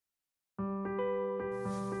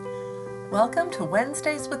Welcome to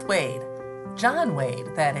Wednesdays with Wade. John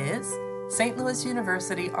Wade, that is, St. Louis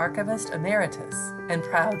University Archivist Emeritus and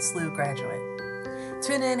proud SLU graduate.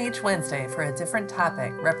 Tune in each Wednesday for a different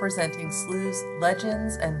topic representing SLU's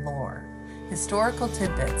legends and lore, historical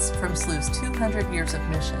tidbits from SLU's 200 years of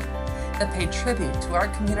mission that pay tribute to our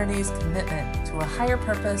community's commitment to a higher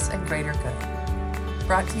purpose and greater good.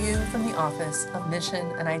 Brought to you from the Office of Mission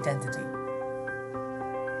and Identity.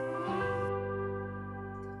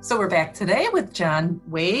 So we're back today with John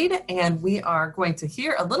Wade, and we are going to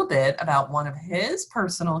hear a little bit about one of his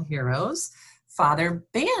personal heroes, Father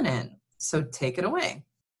Bannon. So take it away.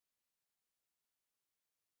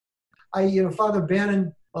 Father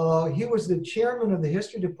Bannon, he was the chairman of the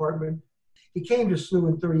history department. He came to SLU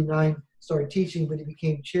in 39, started teaching, but he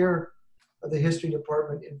became chair of the history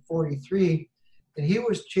department in 43. And he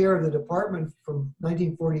was chair of the department from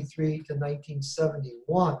 1943 to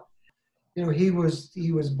 1971. He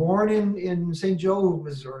was born in St. Joe,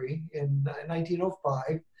 Missouri in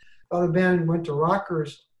 1905. Father Bannon went to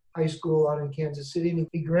Rockhurst High School out in Kansas City, and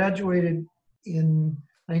he graduated in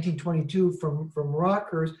 1922 from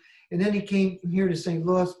Rockhurst. And then he came here to St.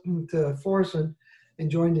 Louis, to Florissant, and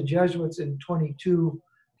joined the Jesuits in 22.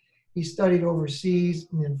 He studied overseas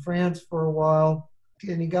in France for a while,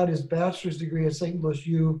 and he got his bachelor's degree at St. Louis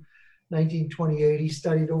U, 1928. He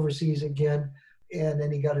studied overseas again, and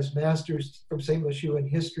then he got his master's from St. Louis U in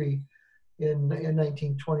history in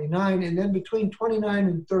 1929. And then between 29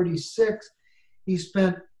 and 36, he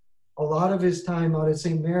spent a lot of his time out at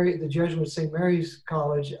St. Mary, the Jesuit St. Mary's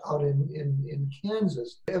College out in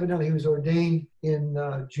Kansas. Evidently, he was ordained in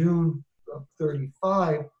June of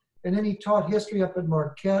 35. And then he taught history up at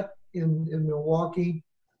Marquette in Milwaukee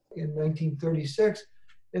in 1936.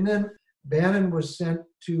 And then Bannon was sent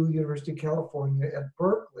to University of California at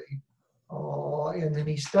Berkeley. And then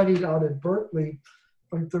he studied out at Berkeley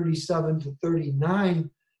from 37 to 39.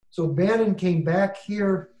 So Bannon came back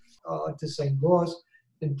here to St. Louis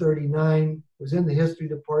in 39, was in the history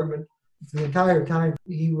department. The entire time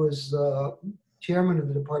he was chairman of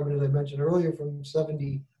the department, as I mentioned earlier, from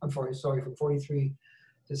 43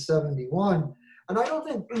 to 71. And I don't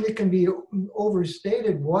think it can be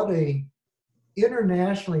overstated what a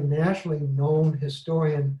internationally, nationally known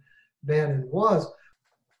historian Bannon was.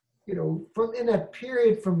 From in that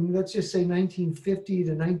period from, let's just say, 1950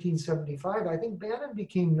 to 1975, I think Bannon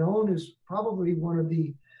became known as probably one of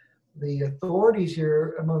the authorities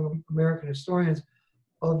here among American historians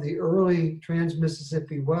of the early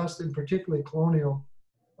trans-Mississippi West, and particularly colonial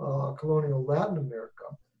Latin America.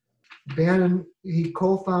 Bannon, he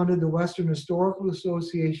co-founded the Western Historical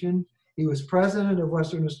Association. He was president of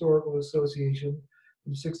Western Historical Association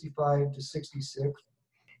from 65 to 66.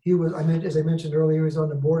 He was, as I mentioned earlier, he was on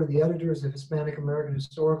the board of the editors of Hispanic American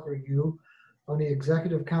Historical Review, on the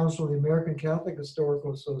executive council of the American Catholic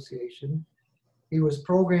Historical Association. He was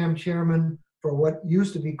program chairman for what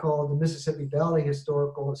used to be called the Mississippi Valley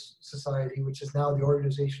Historical Society, which is now the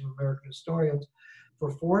Organization of American Historians, for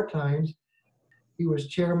 4 times. He was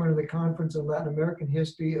chairman of the Conference of Latin American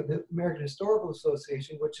History of the American Historical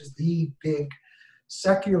Association, which is the big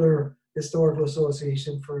secular historical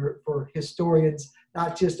association for historians,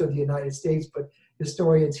 not just of the United States, but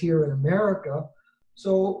historians here in America.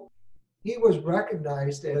 So he was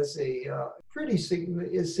recognized as a pretty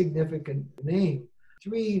significant name.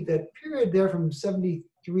 That period there from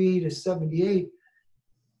 73 to 78,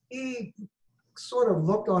 he sort of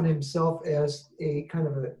looked on himself as a kind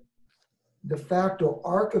of a de facto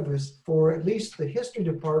archivist for at least the history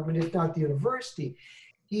department, if not the university.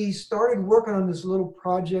 He started working on this little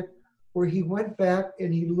project where he went back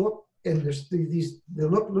and he looked, and there's the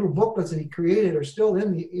little booklets that he created are still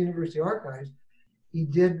in the university archives. He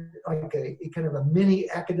did like a kind of a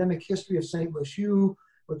mini academic history of St. Louis U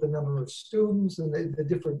with the number of students and the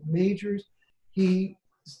different majors. He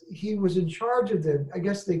was in charge of I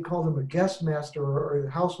guess they called him a guest master or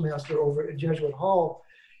the house master over at Jesuit Hall,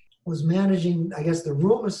 was managing, I guess, the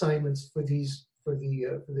room assignments for the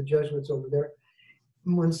Jesuits over there.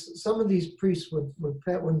 When some of these priests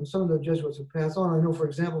when some of the Jesuits would pass on, I know, for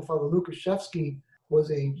example, Father Lukashevsky was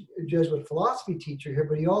a Jesuit philosophy teacher here,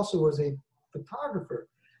 but he also was a photographer.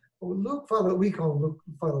 Well, we call him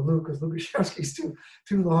Father Luke because Lukashevsky's too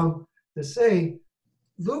long to say.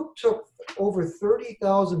 Luke took over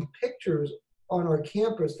 30,000 pictures on our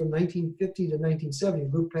campus from 1950 to 1970.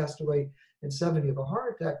 Luke passed away in 70 of a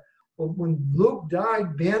heart attack. Well, when Luke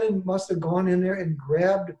died, Bannon must have gone in there and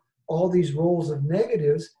grabbed all these rolls of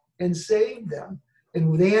negatives and saved them.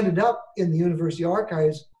 And they ended up in the university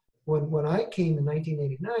archives when I came in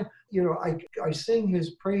 1989. I sing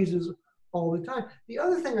his praises all the time. The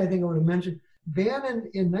other thing I think I want to mention, Bannon,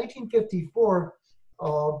 in 1954,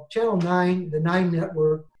 Channel 9, the 9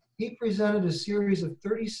 Network, he presented a series of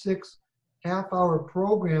 36 half-hour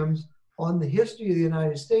programs on the history of the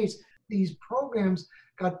United States. These programs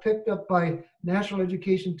got picked up by National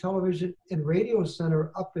Education Television and Radio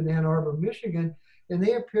Center up in Ann Arbor, Michigan, and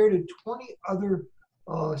they appeared in 20 other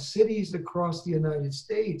cities across the United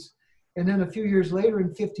States. And then a few years later,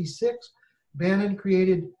 in 56, Bannon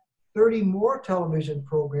created 30 more television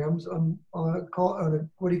programs on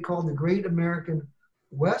what he called the Great American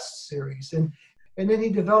West series. And then he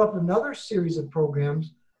developed another series of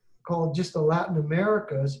programs called just the Latin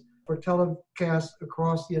Americas for telecast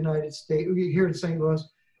across the United States, here in St. Louis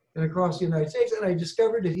and across the United States. And I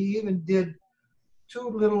discovered that he even did 2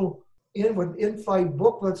 little in-flight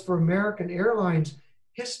booklets for American Airlines,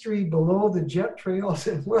 History Below the Jet Trails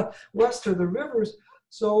and West of the Rivers.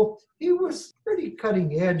 So he was pretty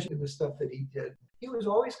cutting edge in the stuff that he did. He was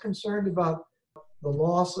always concerned about the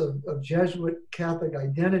loss of Jesuit Catholic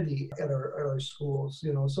identity at our schools,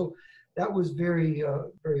 so that was very,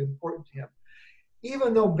 very important to him.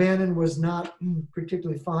 Even though Bannon was not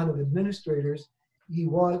particularly fond of administrators, he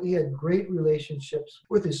had great relationships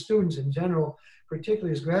with his students in general,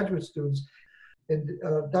 particularly his graduate students. And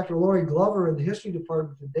Dr. Lori Glover in the history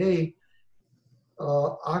department today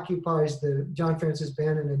occupies the John Francis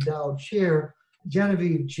Bannon Endowed Chair.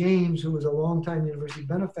 Genevieve James, who was a longtime university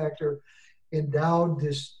benefactor, endowed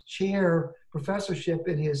this chair professorship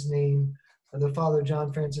in his name, the Father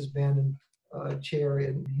John Francis Bannon Chair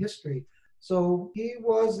in History. So he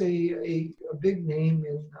was a big name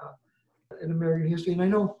in American history. And I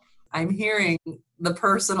know I'm hearing the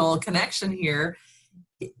personal connection here.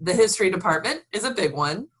 The history department is a big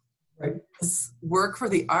one. Right. His work for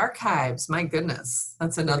the archives, my goodness,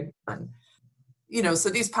 that's another one. So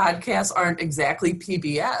these podcasts aren't exactly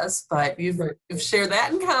PBS, but you've shared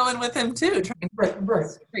that in common with him too, trying to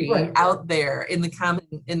put out there in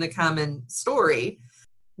the common story.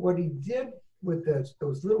 What he did with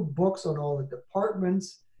those little books on all the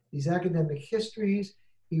departments, these academic histories,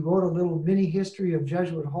 he wrote a little mini history of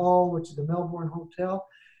Jesuit Hall, which is the Melbourne Hotel,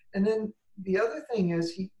 and then the other thing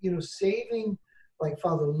is he, saving like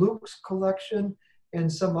Father Luke's collection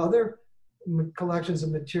and some other collections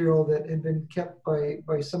of material that had been kept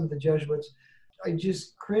by some of the Jesuits. I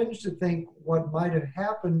just cringe to think what might have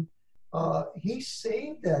happened. He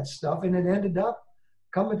saved that stuff and it ended up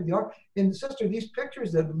coming to the art. And sister, these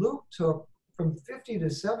pictures that Luke took from 50 to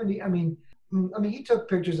 70, I mean, he took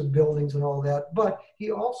pictures of buildings and all that, but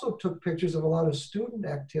he also took pictures of a lot of student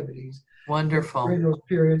activities. Wonderful. During those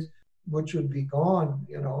periods, which would be gone,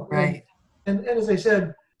 Right. And as I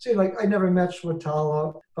said, like I never met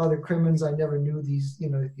Schwatala, Father Crimmins, I never knew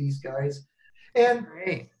these guys. And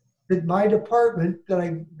my department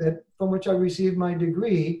that from which I received my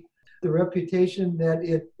degree, the reputation that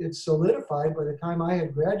it solidified by the time I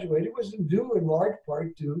had graduated was due in large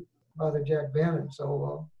part to Father Jack Bannon.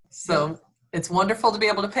 So it's wonderful to be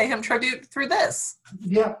able to pay him tribute through this.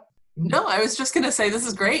 Yeah. No, I was just going to say this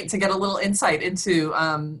is great to get a little insight into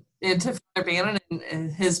Father Bannon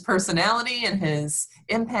and his personality and his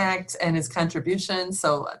impact and his contribution.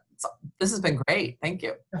 So this has been great. Thank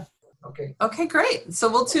you. Okay. Okay, great. So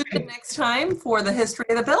we'll tune in next time for the history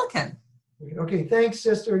of the Billiken. Okay, thanks,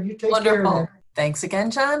 sister. You take Wonderful. care. Thanks again,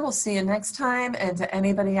 John. We'll see you next time. And to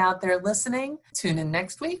anybody out there listening, tune in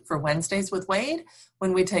next week for Wednesdays with Wade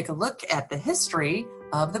when we take a look at the history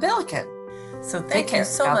of the Billiken. So thank you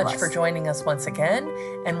so much for joining us once again,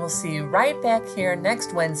 and we'll see you right back here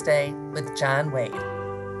next Wednesday with John Wade.